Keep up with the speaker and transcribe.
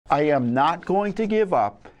I am not going to give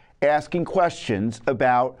up asking questions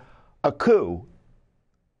about a coup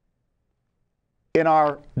in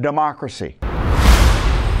our democracy.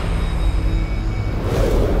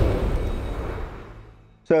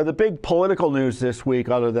 So the big political news this week,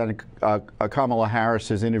 other than Kamala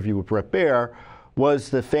Harris's interview with Bret Baier, was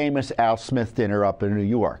the famous Al Smith dinner up in New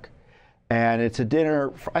York. And it's a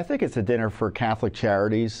dinner, I think it's a dinner for Catholic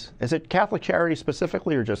Charities. Is it Catholic Charities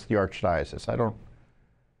specifically or just the Archdiocese?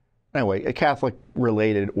 Anyway,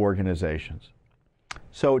 Catholic-related organizations.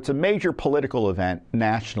 So it's a major political event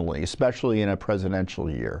nationally, especially in a presidential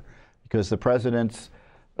year, because the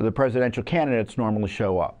presidential candidates normally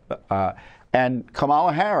show up. And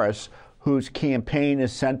Kamala Harris, whose campaign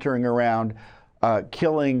is centering around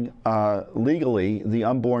killing legally the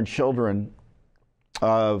unborn children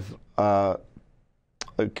of,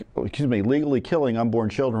 legally killing unborn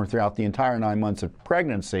children throughout the entire 9 months of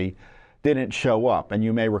pregnancy, didn't show up. And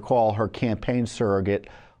you may recall her campaign surrogate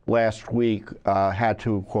last week had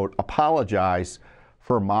to, quote, apologize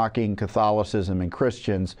for mocking Catholicism and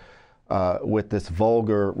Christians with this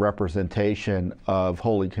vulgar representation of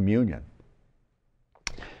Holy Communion.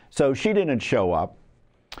 So she didn't show up.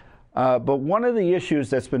 But one of the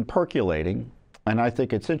issues that's been percolating, and I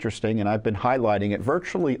think it's interesting, and I've been highlighting it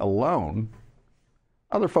virtually alone,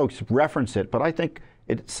 other folks reference it, but I think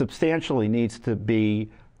it substantially needs to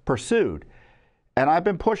be pursued. And I've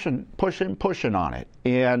been pushing on it.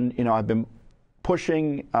 And, you know, I've been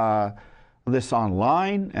pushing this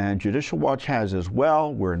online, and Judicial Watch has as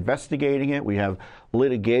well. We're investigating it. We have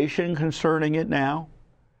litigation concerning it now,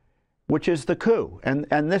 which is the coup.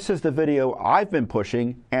 And this is the video I've been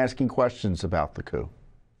pushing, asking questions about the coup.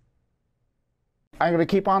 I'm going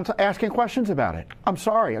to keep on asking questions about it. I'm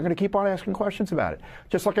sorry. I'm going to keep on asking questions about it.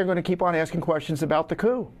 Just like I'm going to keep on asking questions about the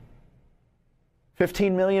coup.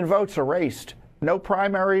 15 million votes erased. No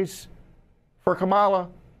primaries for Kamala.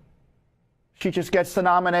 She just gets the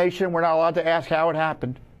nomination. We're not allowed to ask how it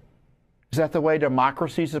happened. Is that the way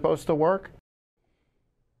democracy is supposed to work?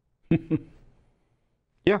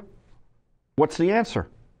 Yeah. What's the answer?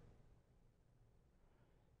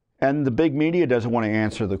 And the big media doesn't want to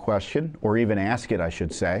answer the question, or even ask it, I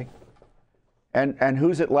should say. And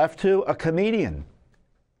who's it left to? A comedian.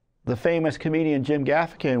 The famous comedian Jim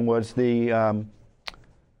Gaffigan was the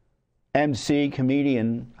MC,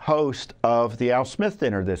 comedian, host of the Al Smith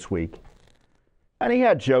dinner this week. And he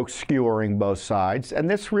had jokes skewering both sides. And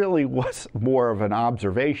this really was more of an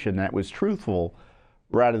observation that was truthful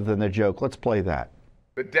rather than a joke. Let's play that.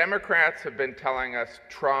 The Democrats have been telling us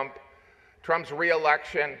Trump's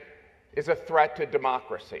re-election is a threat to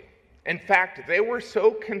democracy. In fact, they were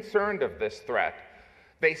so concerned of this threat,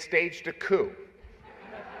 they staged a coup,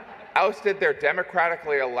 ousted their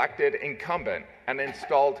democratically elected incumbent, and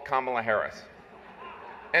installed Kamala Harris.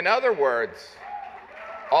 In other words,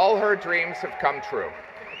 all her dreams have come true.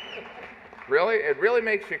 Really? It really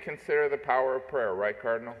makes you consider the power of prayer, right,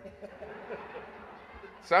 Cardinal?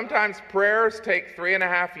 Sometimes prayers take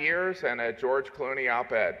 3.5 years and a George Clooney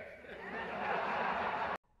op-ed.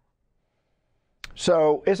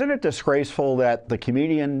 So isn't it disgraceful that the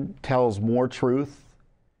comedian tells more truth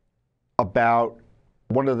about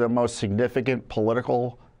one of the most significant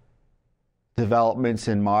political developments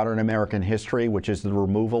in modern American history, which is the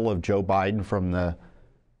removal of Joe Biden from the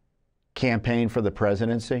campaign for the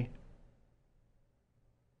presidency?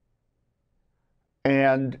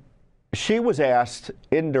 And she was asked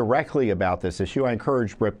indirectly about this issue. I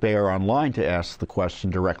encouraged Bret Baier online to ask the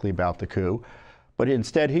question directly about the coup, but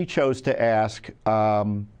instead he chose to ask,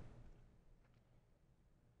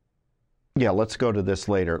 let's go to this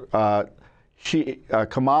later.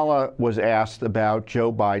 Kamala was asked about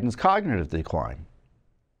Joe Biden's cognitive decline.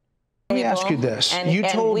 Let me ask you this. You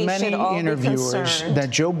told many interviewers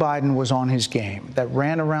that Joe Biden was on his game, that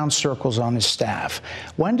ran around circles on his staff.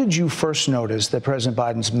 When did you first notice that President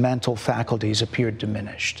Biden's mental faculties appeared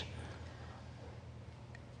diminished?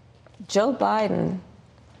 Joe Biden,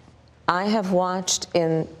 I have watched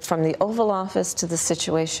from the Oval Office to the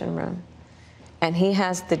Situation Room, and he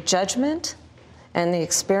has the judgment and the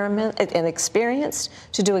experience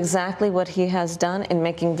to do exactly what he has done in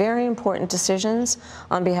making very important decisions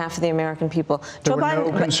on behalf of the American people. There were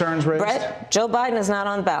no concerns raised? Brett, Joe Biden is not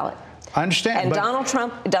on ballot. I understand. And Donald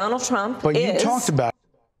Trump but you talked about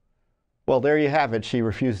it. Well, there you have it. She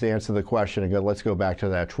refused to answer the question. And let's go back to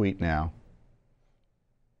that tweet now.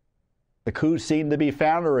 The coup seemed to be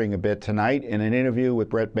foundering a bit tonight. In an interview with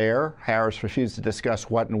Bret Baier, Harris refused to discuss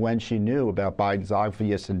what and when she knew about Biden's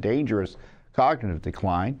obvious and dangerous cognitive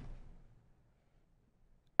decline.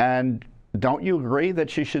 And don't you agree that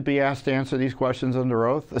she should be asked to answer these questions under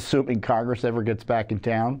oath, assuming Congress ever gets back in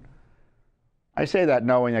town? I say that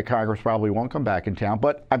knowing that Congress probably won't come back in town,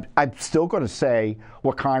 but I'm still going to say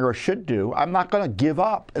what Congress should do. I'm not going to give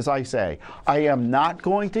up, as I say. I am not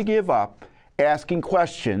going to give up asking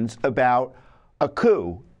questions about a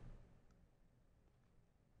coup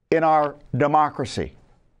in our democracy.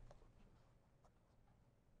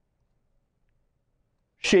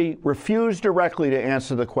 She refused directly to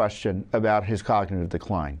answer the question about his cognitive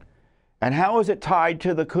decline. And how is it tied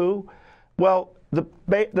to the coup? Well,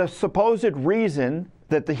 the supposed reason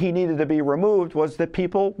that he needed to be removed was that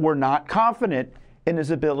people were not confident in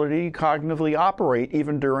his ability to cognitively operate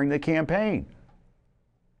even during the campaign.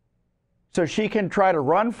 So she can try to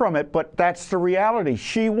run from it, but that's the reality.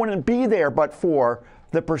 She wouldn't be there but for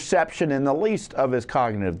the perception in the least of his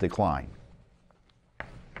cognitive decline.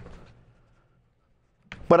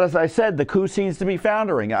 But as I said, the coup seems to be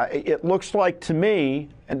foundering. It looks like to me,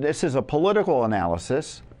 and this is a political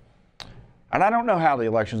analysis, and I don't know how the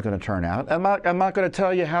election is going to turn out. I'm not going to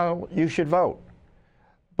tell you how you should vote.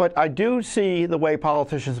 But I do see the way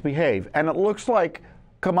politicians behave. And it looks like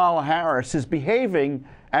Kamala Harris is behaving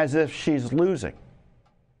as if she's losing.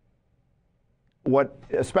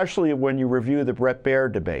 Especially when you review the Bret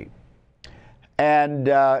Baier debate. And,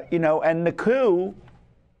 and the coup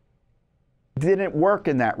didn't work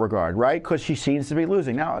in that regard, right? Because she seems to be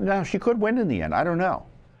losing. Now, she could win in the end. I don't know.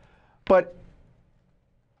 But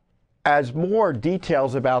as more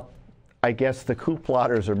details about, I guess, the coup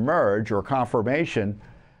plotters emerge or confirmation,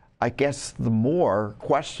 I guess the more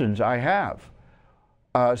questions I have.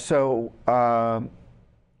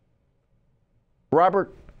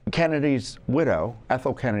 Robert Kennedy's widow,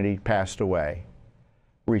 Ethel Kennedy, passed away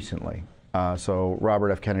recently. So Robert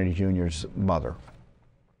F. Kennedy Jr.'s mother.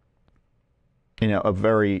 A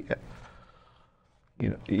very,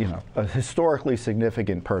 a historically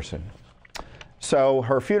significant person. So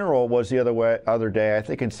her funeral was the other day, I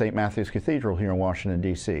think in St. Matthew's Cathedral here in Washington,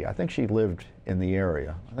 D.C. I think she lived in the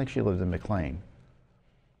area. I think she lived in McLean.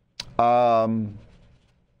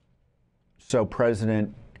 So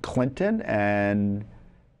President Clinton and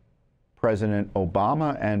President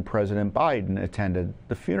Obama and President Biden attended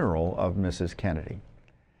the funeral of Mrs. Kennedy.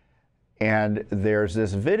 And there's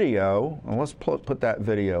this video, and let's put that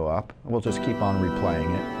video up. We'll just keep on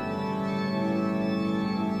replaying it.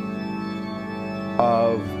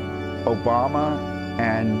 Of Obama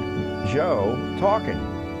and Joe talking.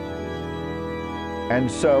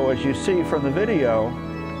 And so, as you see from the video,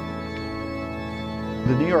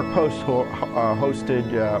 the New York Post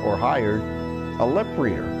hosted or hired a lip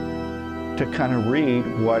reader to kind of read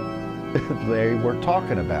what they were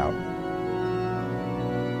talking about.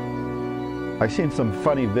 I've seen some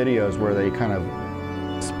funny videos where they kind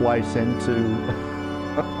of splice into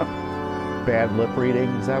bad lip reading.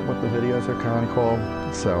 Is that what the videos are kind of called?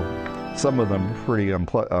 So some of them are pretty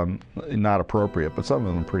not appropriate, but some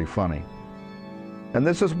of them are pretty funny. And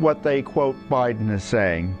this is what they quote Biden as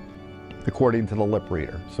saying, according to the lip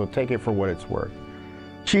reader. So take it for what it's worth.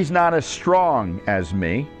 She's not as strong as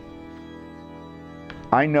me.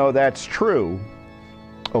 I know that's true,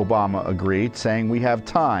 Obama agreed, saying we have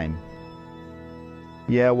time.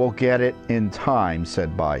 Yeah, we'll get it in time,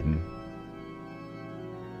 said Biden.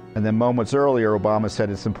 And then moments earlier, Obama said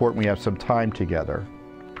it's important we have some time together.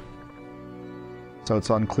 So it's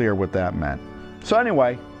unclear what that meant. So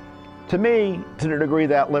anyway, to me, to the degree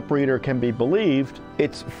that lip reader can be believed,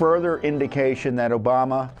 it's further indication that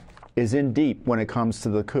Obama is in deep when it comes to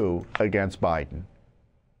the coup against Biden.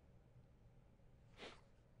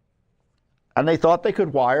 And they thought they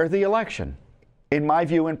could wire the election, in my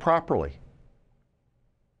view, improperly.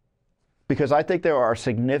 Because I think there are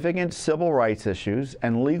significant civil rights issues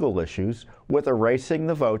and legal issues with erasing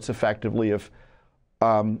the votes effectively of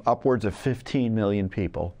upwards of 15 million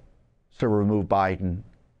people to remove Biden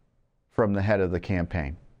from the head of the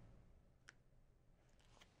campaign.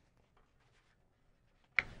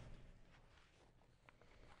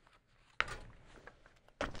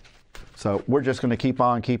 So we're just going to keep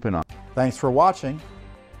on keeping on. Thanks for watching.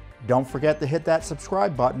 Don't forget to hit that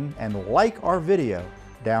subscribe button and like our video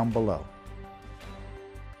down below.